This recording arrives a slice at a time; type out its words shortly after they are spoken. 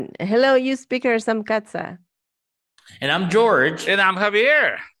Hello, you speakers. I'm Katza. And I'm George. And I'm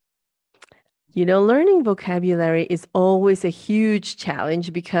Javier. Learning vocabulary is always a huge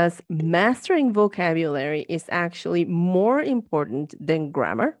challenge because mastering vocabulary is actually more important than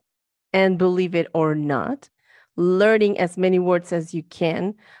grammar. And believe it or not, learning as many words as you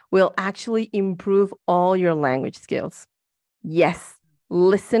can will actually improve all your language skills. Yes,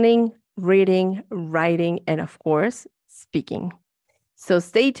 listening, reading, writing, and of course, speaking. So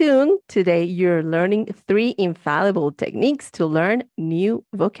stay tuned. Today, you're learning three infallible techniques to learn new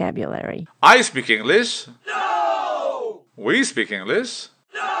vocabulary. I speak English. No! We speak English.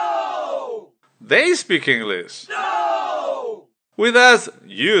 No! They speak English. No! With us,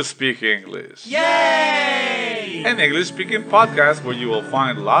 you speak English. Yay! An English speaking podcast where you will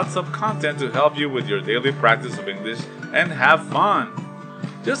find lots of content to help you with your daily practice of English and have fun.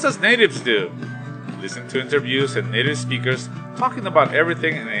 Just as natives do. Listen to interviews and native speakers talking about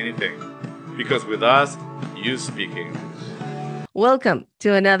everything and anything. Because with us, you speak English. Welcome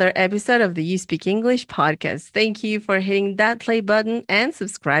to another episode of the You Speak English podcast. Thank you for hitting that play button and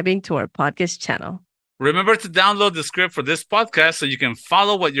subscribing to our podcast channel. Remember to download the script for this podcast so you can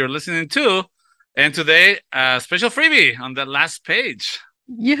follow what you're listening to. And today, a special freebie on that last page.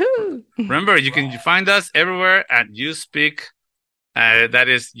 Yoo-hoo! Remember, you can find us everywhere at You Speak. That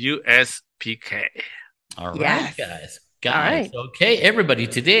is USPK. All right, Yes. guys. All right. Okay, everybody.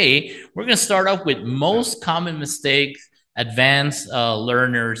 Today, we're going to start off with most common mistakes advanced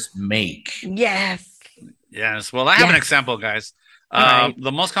learners make. Yes. Yes. Well, I have an Yes. example, guys. All right.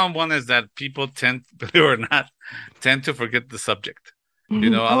 The most common one is that people tend, believe it or not, tend to forget the subject. You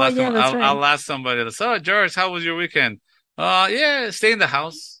know, Oh, yeah, that's right. I'll ask somebody, so, George, how was your weekend? Yeah, stay in the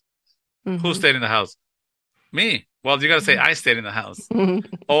house. Who Mhm. stayed in the house? Me. Well, you got to say, I stayed in the house.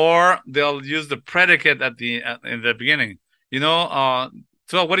 Or they'll use the predicate at the in the beginning.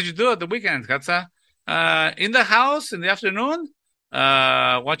 So what did you do at the weekend, Katsa? In the house in the afternoon,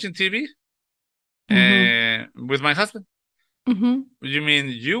 watching TV with my husband. Mhm. You mean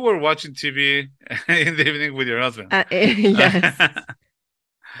you were watching TV in the evening with your husband? Yes.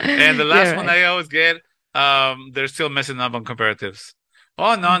 And the last You're one right. I always get, they're still messing up on comparatives.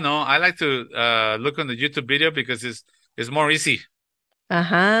 Oh no, I like to look on the YouTube video because it's more easy.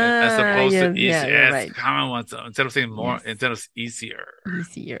 Uh-huh. As opposed to easy. Yeah, you're Yes, right. common ones. Instead of saying more, Yes. instead of easier.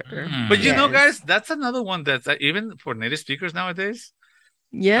 Easier. But you know, Yes. guys, that's another one that's even for native speakers nowadays.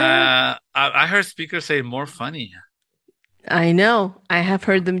 Yeah, I heard speakers say more funny. I know. I have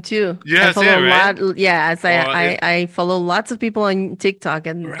heard them too. You I have follow said, a right? lot. Yeah, as Or I follow lots of people on TikTok,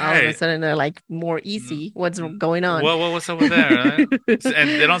 and all of a right. sudden they're like more easy. What's going on? What's over there? Right? And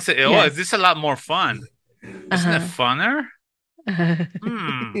they don't say, "Oh, Yes. is this a lot more fun? Isn't it funner?"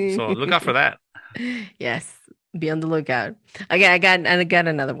 So look out for that. Yes, be on the lookout. Okay, I got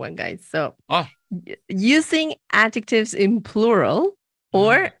another one, guys. So Oh, using adjectives in plural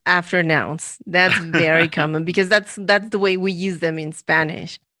or after nouns. That's very common because that's the way we use them in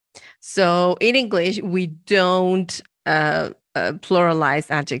Spanish. So in English, we don't pluralize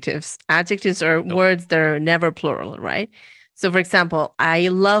adjectives. Adjectives are no. words that are never plural, right? So, for example, I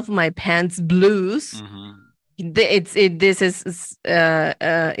love my pants blues. This is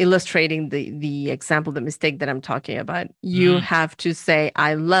illustrating the example, the mistake that I'm talking about. You have to say,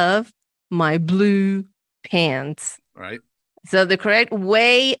 I love my blue pants. Right. So the correct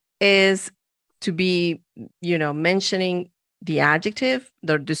way is to be, mentioning the adjective,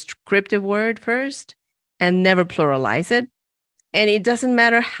 the descriptive word first, and never pluralize it. And it doesn't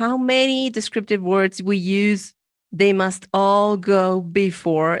matter how many descriptive words we use, they must all go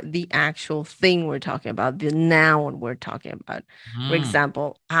before the actual thing we're talking about, the noun we're talking about. For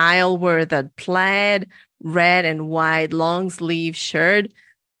example, I'll wear that plaid red and white long sleeve shirt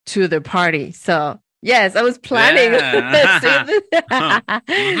to the party. So yes, I was planning. Yeah.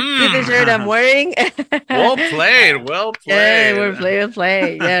 See the shirt I'm wearing? Well played. Well Yeah, played. we're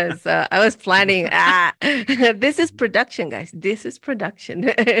playing. Yes, I was planning. This is production, guys. This is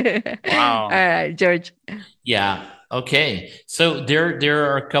production. Wow. All right, George. Yeah. Okay. So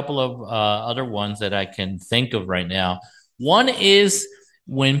there are a couple of other ones that I can think of right now. One is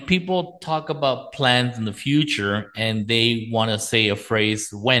when people talk about plans in the future and they want to say a phrase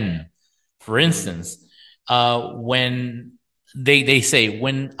when. For instance, when they say,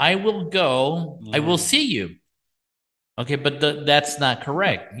 when I will go, I will see you. Okay, but that's not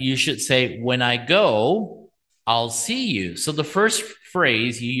correct. You should say, when I go, I'll see you. So the first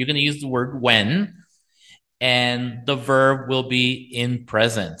phrase, you're going to use the word when, and the verb will be in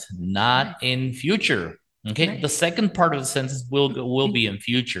present, not in future. Okay, Right. the second part of the sentence will be in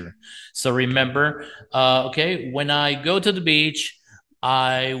future. So remember, okay, when I go to the beach,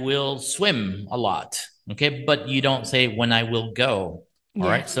 I will swim a lot. Okay. But you don't say when I will go. All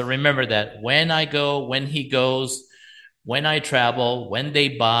right. Yes. So remember that when I go, when he goes, when I travel, when they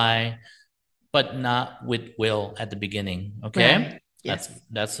buy, but not with will at the beginning. Okay. Right. Yes.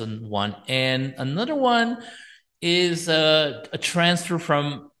 That's one. And another one is a transfer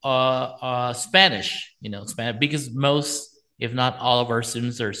from Spanish, Spanish, because most, if not all of our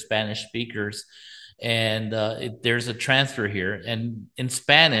students are Spanish speakers. And there's a transfer here. And in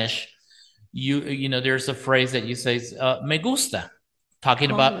Spanish, there's a phrase that you say, me gusta,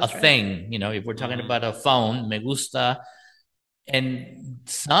 talking about a That's right. thing. If we're talking about a phone, me gusta. And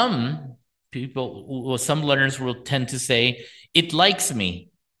some some learners will tend to say, it likes me.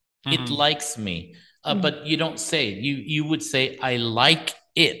 It likes me. But you don't say it. You would say, I like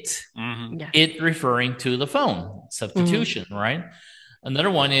it. Yeah. It referring to the phone. Substitution, right? Another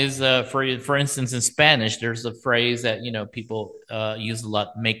one is, for instance, in Spanish, there's a phrase that, people use a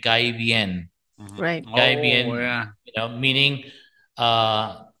lot, me cae bien. Right. Cae bien, Yeah. Meaning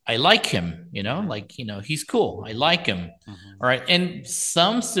I like him, he's cool. I like him. All right. And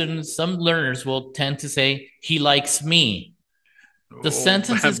some students, some learners will tend to say, he likes me. The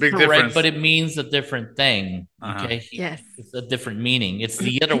sentence is big correct, difference. but it means a different thing. Okay. Yes. It's a different meaning. It's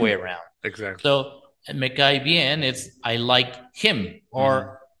the other way around. Exactly. So me cae bien, it's I like him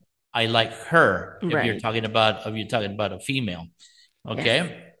or I like her. If you're talking about a female. Okay.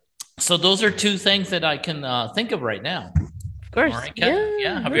 Yes. So those are two things that I can think of right now. Of course. All right,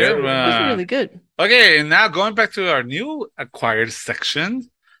 Yeah. Javier. Those are really good. Okay, and now going back to our new acquired section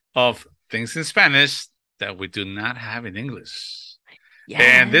of things in Spanish that we do not have in English. Yeah.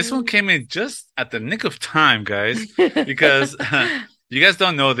 And this one came in just at the nick of time, guys, because you guys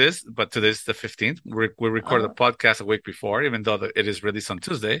don't know this, but today's the 15th. We record the podcast a week before, even though it is released on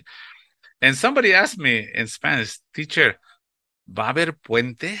Tuesday. And somebody asked me in Spanish, teacher, ¿va a haber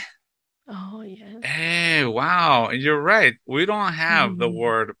puente? Oh, yeah. Hey, wow. And you're right. We don't have the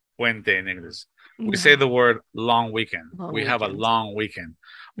word puente in English. We say the word long weekend. We have a long weekend.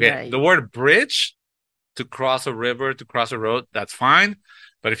 Okay. Right. The word bridge, to cross a river, to cross a road, that's fine.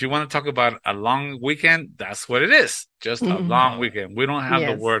 But if you want to talk about a long weekend, that's what it is. Just a long weekend. We don't have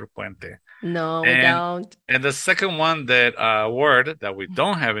the word puente. No, we don't. And the second one word that we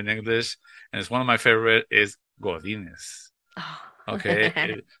don't have in English, and it's one of my favorite, is godines.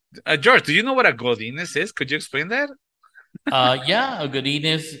 Okay. George, do you know what a godines is? Could you explain that? Yeah, a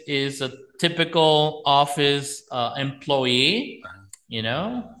godines is a typical office employee,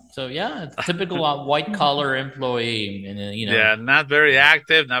 So yeah, it's a typical white collar employee, and Yeah, not very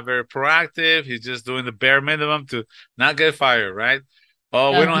active, not very proactive. He's just doing the bare minimum to not get fired, right?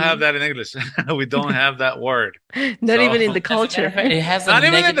 Oh, we don't have that in English. We don't have that word. Not even in the culture. It has a not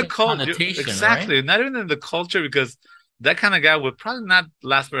even in negative the culture. connotation, Exactly, right? not even in the culture, because that kind of guy would probably not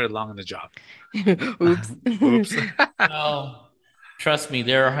last very long in the job. Oops. Oops. Well, trust me,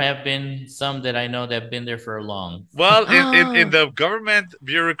 there have been some that I know that have been there for a long. Well, in the government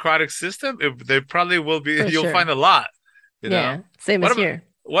bureaucratic system, they probably will be. You'll find a lot. Yeah, same as here.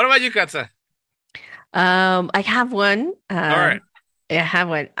 What about you, Katza? I have one. All right. I have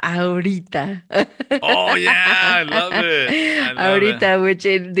one. Ahorita. Oh yeah, I love it. Ahorita, which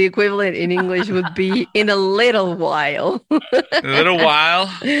the equivalent in English would be in a little while. A little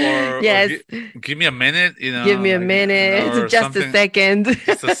while, or yes. Give me a minute. Give me a minute. Just a second.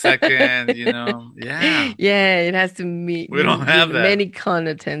 Just a second. Yeah. Yeah, it has to meet. We don't have that. Many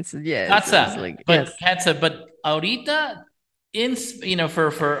connotations. Yes. Katza, but ahorita.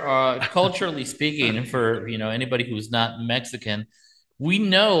 For culturally speaking, for anybody who's not Mexican, we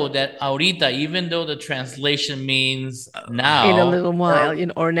know that ahorita, even though the translation means now, in a little while,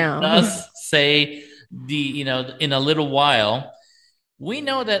 or now, does say in a little while. We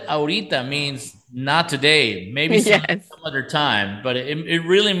know that ahorita means not today, maybe some other time, but it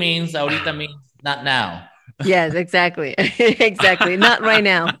really means ahorita means not now. Yes, exactly. Exactly. Not right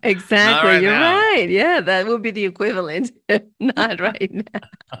now. Exactly. You're right. Yeah, that would be the equivalent. Not right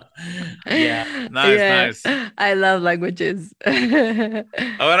now. Yeah. Nice. I love languages. How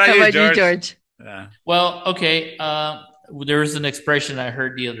about you, George? Yeah. Well, okay. There's an expression I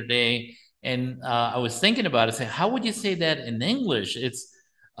heard the other day, and I was thinking about it. Say, how would you say that in English? It's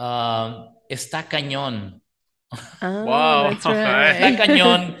está cañón. Oh, wow. That's right. Está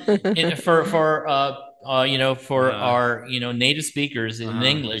cañón for our native speakers in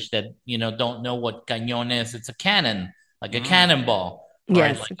English that don't know what cañón is. It's a cannon, like a cannonball,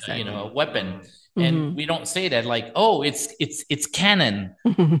 yes, like exactly. A weapon. And we don't say that like, oh, it's cannon.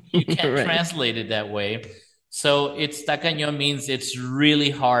 You can't translate it that way. So it's tacañón means it's really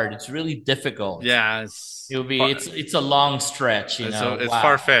hard. It's really difficult. Yeah, It's a long stretch, you know. it's Wow.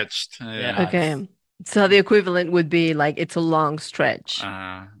 far-fetched. Yeah. Okay. So the equivalent would be like it's a long stretch.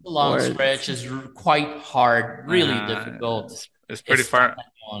 Uh, The long Or stretch is quite hard, really difficult. it's pretty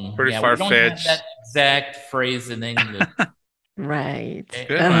Tacañón. pretty Yeah, we don't have far-fetched. that exact phrase in English. right. Okay.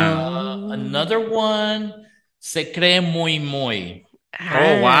 Good one. Another one, se cree muy muy.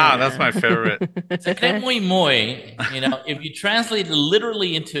 Oh, wow, that's my favorite. Se cree muy muy. You know, if you translate it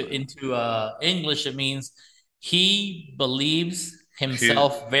literally into English, it means he believes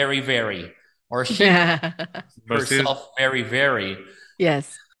himself very very, or she herself very very.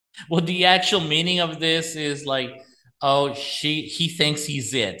 Yes. Well, the actual meaning of this is like, oh, he thinks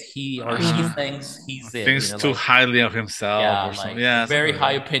he's it. He or she thinks he's it. Thinks too highly of himself. Yeah, or something. like Yeah, very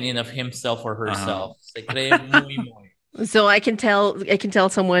high opinion of himself or herself. Se cree muy muy. So I can tell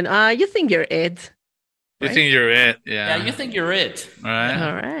someone, you think you're it. You think you're it. Yeah, Yeah. you think you're it. Right.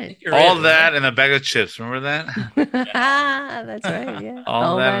 All right. All that and a bag of chips. Remember that? That's right. Yeah.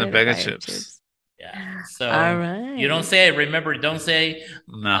 All that and a bag of chips. Yeah. So all right. you don't say, remember, don't say,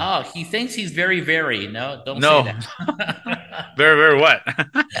 no. Oh, he thinks he's very, very. No, don't say that. Very, very what?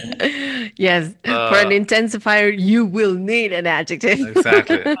 Yes. For an intensifier, you will need an adjective.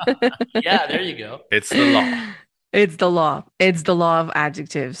 Exactly. Yeah, there you go. It's the law. It's the law. It's the law of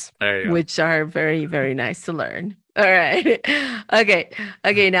adjectives, there you go. Which are very, very nice to learn. All right. Okay.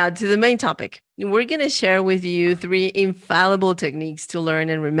 Now to the main topic. We're going to share with you 3 infallible techniques to learn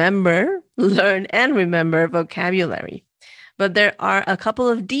and remember vocabulary. But there are a couple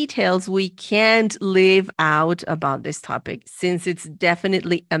of details we can't leave out about this topic, since it's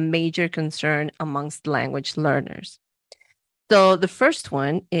definitely a major concern amongst language learners. So the first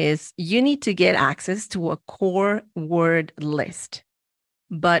one is you need to get access to a core word list.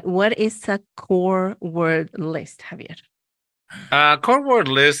 But what is a core word list, Javier? Core word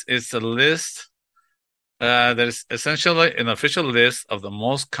list is a list that is essentially an official list of the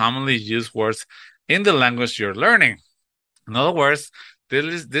most commonly used words in the language you're learning. In other words,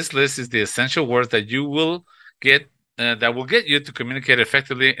 this list is the essential words that you will get that will get you to communicate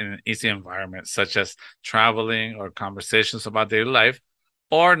effectively in an easy environment, such as traveling or conversations about daily life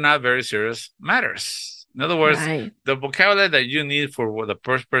or not very serious matters. In other words, the vocabulary that you need for the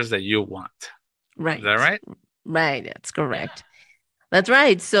purpose that you want. Right. Is that right? Right. That's correct. That's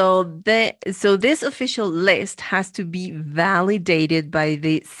right. So this official list has to be validated by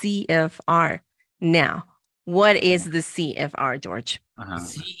the CFR. Now, what is the CFR, George?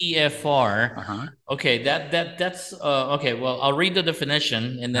 CEFR. Okay, that's okay. Well, I'll read the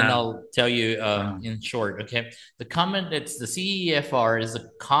definition and then I'll tell you in short. Okay, the CEFR is a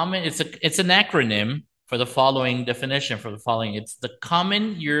common. It's an acronym for the following definition. It's the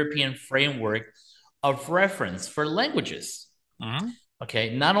Common European Framework of Reference for Languages.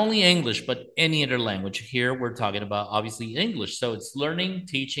 Okay, not only English but any other language. Here we're talking about obviously English. So it's learning,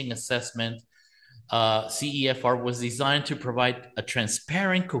 teaching, assessment. CEFR was designed to provide a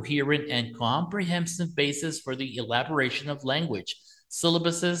transparent, coherent, and comprehensive basis for the elaboration of language,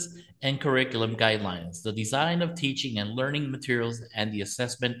 syllabuses, and curriculum guidelines, the design of teaching and learning materials, and the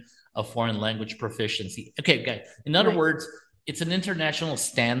assessment of foreign language proficiency. Okay, guys. In other words, it's an international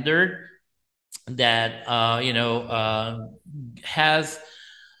standard that has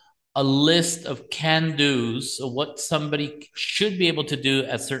a list of can-dos of what somebody should be able to do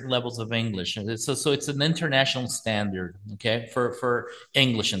at certain levels of English. So it's an international standard, okay, for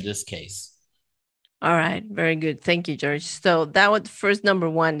English in this case. All right. Very good. Thank you, George. So that was first number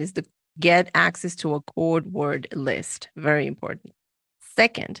 1 is to get access to a core word list. Very important.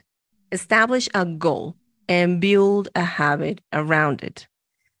 Second, establish a goal and build a habit around it.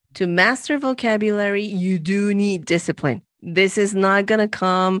 To master vocabulary, you do need discipline. This is not going to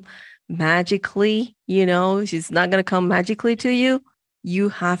come magically, it's not going to come magically to you. You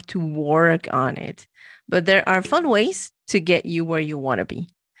have to work on it. But there are fun ways to get you where you want to be.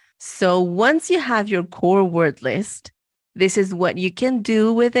 So once you have your core word list, this is what you can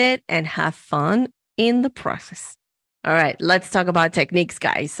do with it and have fun in the process. All right, let's talk about techniques,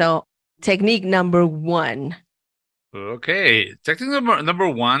 guys. So technique number 1. Okay, technique number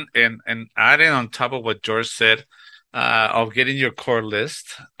 1, and adding on top of what George said, of getting your core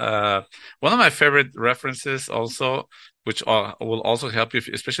list. One of my favorite references also, which will also help you,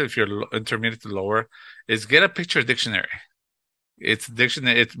 especially if you're intermediate to lower, is get a picture dictionary. It's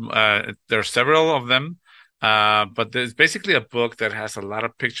dictionary. There are several of them, but there's basically a book that has a lot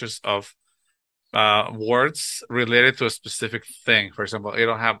of pictures of words related to a specific thing. For example,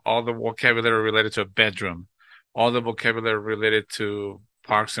 it'll have all the vocabulary related to a bedroom, all the vocabulary related to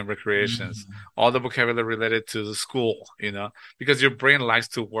parks and recreations, Mhm. all the vocabulary related to the school, because your brain likes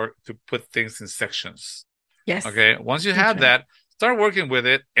to work to put things in sections. Yes. Okay. Once you have that, start working with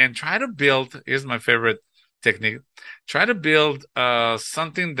it and try to build. Here's my favorite technique. Try to build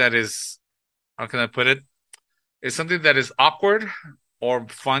something that is, how can I put it? It's something that is awkward or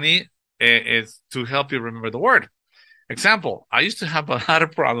funny. It's to help you remember the word. Example, I used to have a lot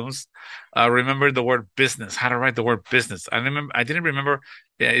of problems remembering the word business, how to write the word business. I didn't remember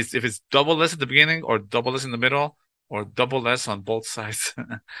if it's double S at the beginning or double S in the middle or double S on both sides.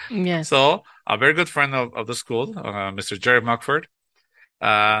 Yes. So a very good friend of the school, Mr. Jerry Muckford,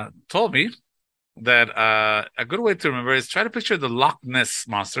 told me that a good way to remember is try to picture the Loch Ness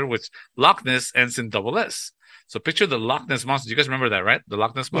monster, which Loch Ness ends in double S. So picture the Loch Ness monster. You guys remember that, right? The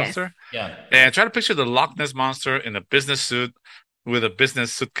Loch Ness Yes. monster? Yeah. And try to picture the Loch Ness monster in a business suit with a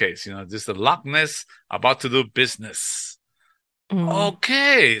business suitcase. Just the Loch Ness about to do business.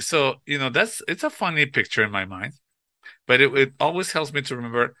 Okay. So, it's a funny picture in my mind, but it always helps me to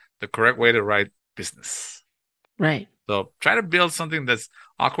remember the correct way to write business. Right. So try to build something that's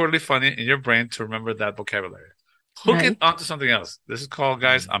awkwardly funny in your brain to remember that vocabulary. Hook it onto something else. This is called,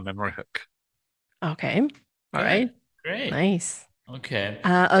 guys, a memory hook. Okay. All right. Great. Nice. Okay.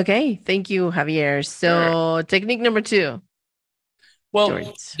 Okay. Thank you, Javier. So technique number 2.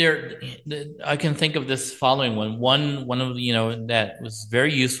 Well, I can think of this following one. One of that was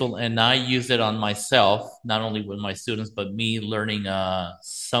very useful, and I use it on myself, not only with my students, but me learning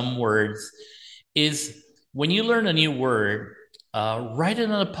some words. Is when you learn a new word, write it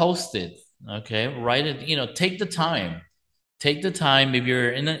on a post-it. Okay, write it. Take the time. Take the time. If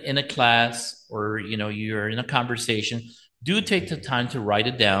you're in a class or you're in a conversation, do take the time to write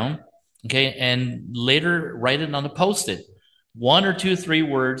it down. Okay, and later write it on a post-it. 1 or 2, 3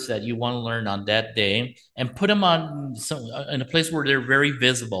 words that you want to learn on that day, and put them on in a place where they're very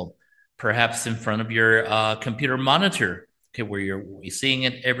visible, perhaps in front of your computer monitor, okay, where you're seeing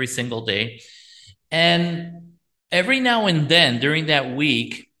it every single day. And every now and then during that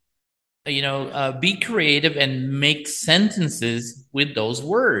week, be creative and make sentences with those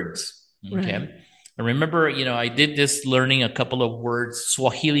words. Okay. Right. I remember, I did this learning a couple of words,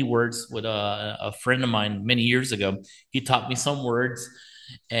 Swahili words, with a friend of mine many years ago. He taught me some words,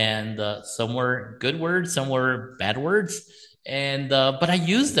 and some were good words, some were bad words, and but I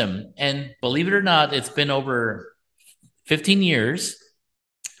used them. And believe it or not, it's been over 15 years,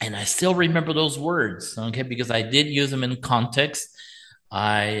 and I still remember those words. Okay, because I did use them in context.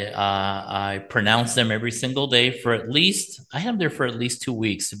 I pronounce them every single day for at least, I had them there for at least 2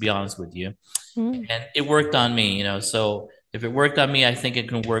 weeks, to be honest with you. And it worked on me, so if it worked on me, I think it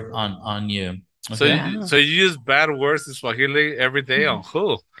can work on you. Okay? So you use bad words in Swahili every day on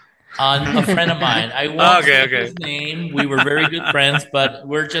who? On a friend of mine. I won't say his name. We were very good friends, but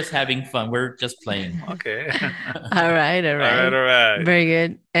we're just having fun. We're just playing. Okay. All right. Very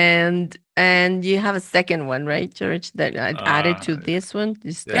good. And you have a second one, right, George, that added to this one?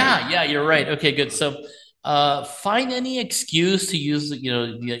 Yeah, you're right. Okay, good. So find any excuse to use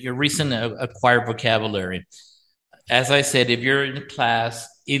your recent acquired vocabulary. As I said, if you're in a class,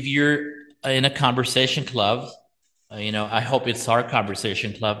 if you're in a conversation club, I hope it's our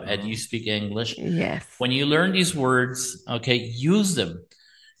conversation club at You Speak English. Yes. When you learn these words, okay, use them.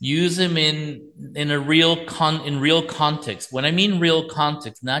 Use them in a real context. When I mean real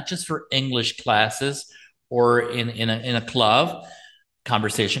context, not just for English classes or in a club,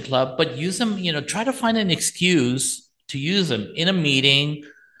 conversation club, but use them. Try to find an excuse to use them in a meeting,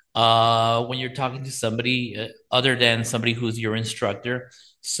 when you're talking to somebody other than somebody who's your instructor.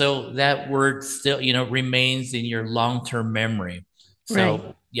 So that word still, remains in your long-term memory.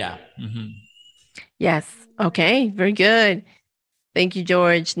 So, yeah. Mm-hmm. Yes. Okay. Very good. Thank you,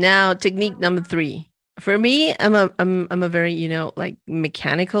 George. Now, technique number 3. For me, I'm a very, like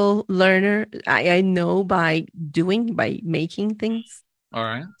mechanical learner. I know by doing, by making things. All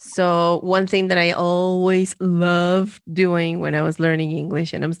right. So one thing that I always loved doing when I was learning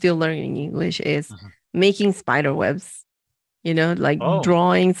English, and I'm still learning English, is making spider webs.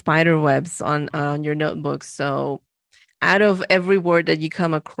 Drawing spider webs on your notebooks. So out of every word that you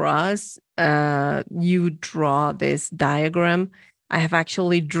come across, you draw this diagram. I have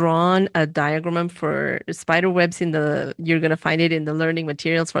actually drawn a diagram for spider webs you're going to find it in the learning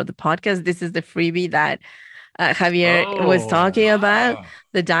materials for the podcast. This is the freebie that Javier was talking about,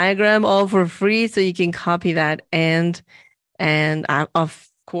 the diagram, all for free. So you can copy that. And of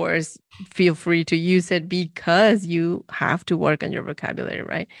course, feel free to use it because you have to work on your vocabulary,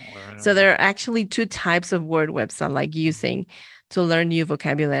 right? So there are actually 2 types of word webs I like using to learn new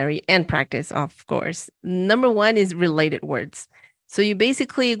vocabulary and practice, of course. Number 1 is related words. So you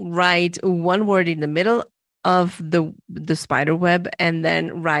basically write one word in the middle of the spider web and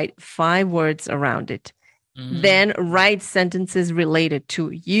then write 5 words around it. Then write sentences related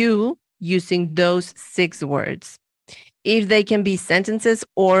to you using those 6 words. If they can be sentences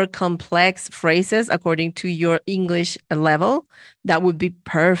or complex phrases according to your English level, that would be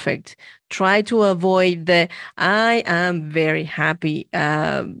perfect. Try to avoid the I am very happy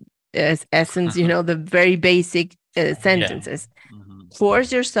essence, the very basic sentences.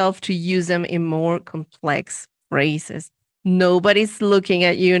 Force yourself to use them in more complex phrases. Nobody's looking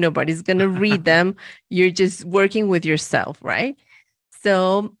at you. Nobody's going to read them. You're just working with yourself, right?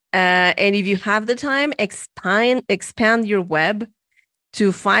 So, and if you have the time, expand your web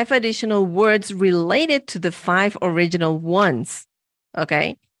to 5 additional words related to the 5 original ones.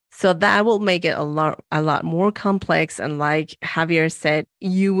 Okay. So that will make it a lot more complex. And like Javier said,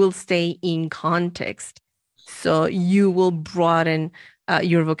 you will stay in context. So you will broaden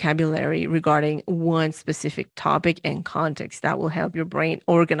your vocabulary regarding one specific topic and context. That will help your brain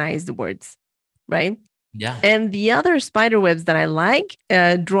organize the words, right? Yeah. And the other spider webs that I like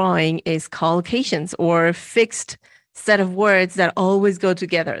drawing is collocations, or fixed set of words that always go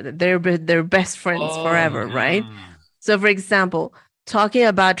together. They're best friends forever, right? So for example, talking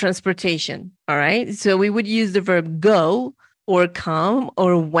about transportation, all right? So we would use the verb go or come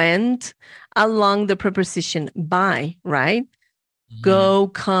or went along the preposition by, right? Go,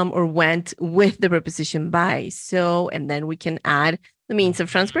 come, or went with the preposition by. So, and then we can add the means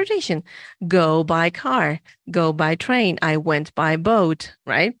of transportation. Go by car, go by train, I went by boat,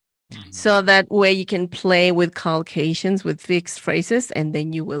 right? So that way you can play with collocations, with fixed phrases, and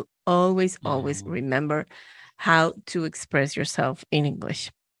then you will always remember how to express yourself in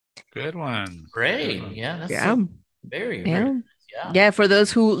English. Good one. Great. Yeah. That's very, very yeah, for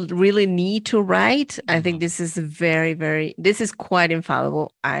those who really need to write, I think this is this is quite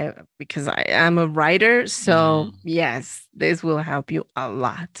infallible. Because I am a writer, so yes, this will help you a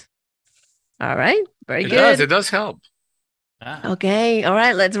lot. All right, very good. It does help. Okay, all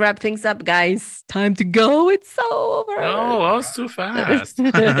right, let's wrap things up, guys. Time to go. It's so over. No, that was too fast.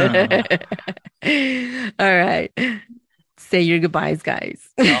 All right, say your goodbyes, guys.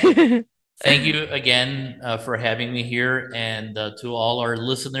 Thank you again for having me here, and to all our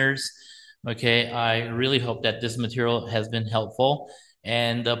listeners. Okay, I really hope that this material has been helpful,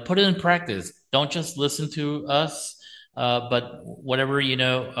 and put it in practice. Don't just listen to us, but whatever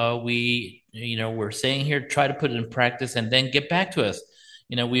we're saying here, try to put it in practice, and then get back to us.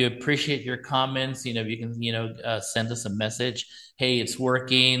 We appreciate your comments. You can send us a message. Hey, it's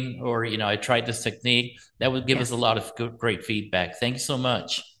working, or I tried this technique. That would give us a lot of great feedback. Thank you so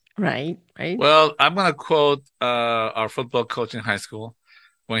much. Right. Well, I'm going to quote our football coach in high school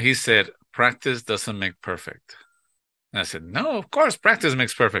when he said, practice doesn't make perfect. And I said, no, of course, practice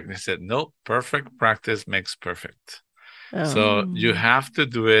makes perfect. He said, no, perfect practice makes perfect. So you have to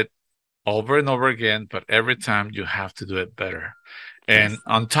do it over and over again, but every time you have to do it better. And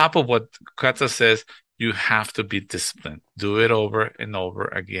on top of what Kata says, you have to be disciplined. Do it over and over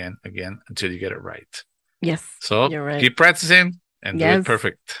again, until you get it right. Yes. So you're right. Keep practicing and do it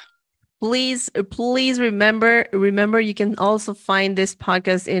perfect. Please remember you can also find this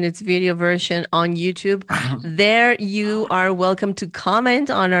podcast in its video version on YouTube. There you are welcome to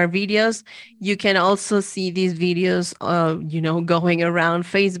comment on our videos. You can also see these videos going around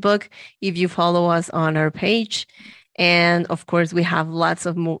Facebook if you follow us on our page. And of course, we have lots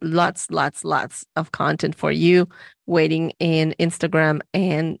of content for you waiting in Instagram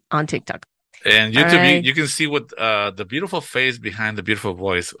and on TikTok. And YouTube, you can see what the beautiful face behind the beautiful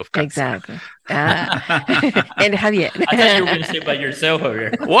voice of Katza. Exactly. And Javier. I thought you were going to say about yourself over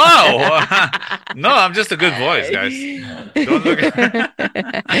here. Wow. No, I'm just a good voice, guys. Don't look at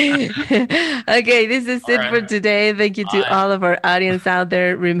Okay, this is it for today. Thank you to all of our audience out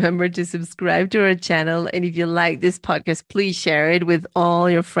there. Remember to subscribe to our channel. And if you like this podcast, please share it with all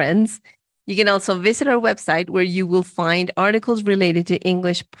your friends. You can also visit our website where you will find articles related to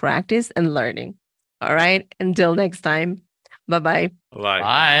English practice and learning. All right. Until next time. Bye-bye.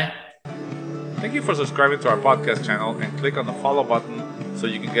 Bye. Thank you for subscribing to our podcast channel and click on the follow button so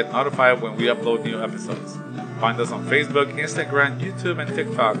you can get notified when we upload new episodes. Find us on Facebook, Instagram, YouTube, and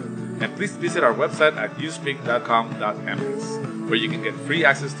TikTok. And please visit our website at uspeak.com.ms, where you can get free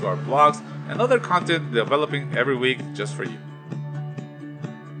access to our blogs and other content developing every week just for you.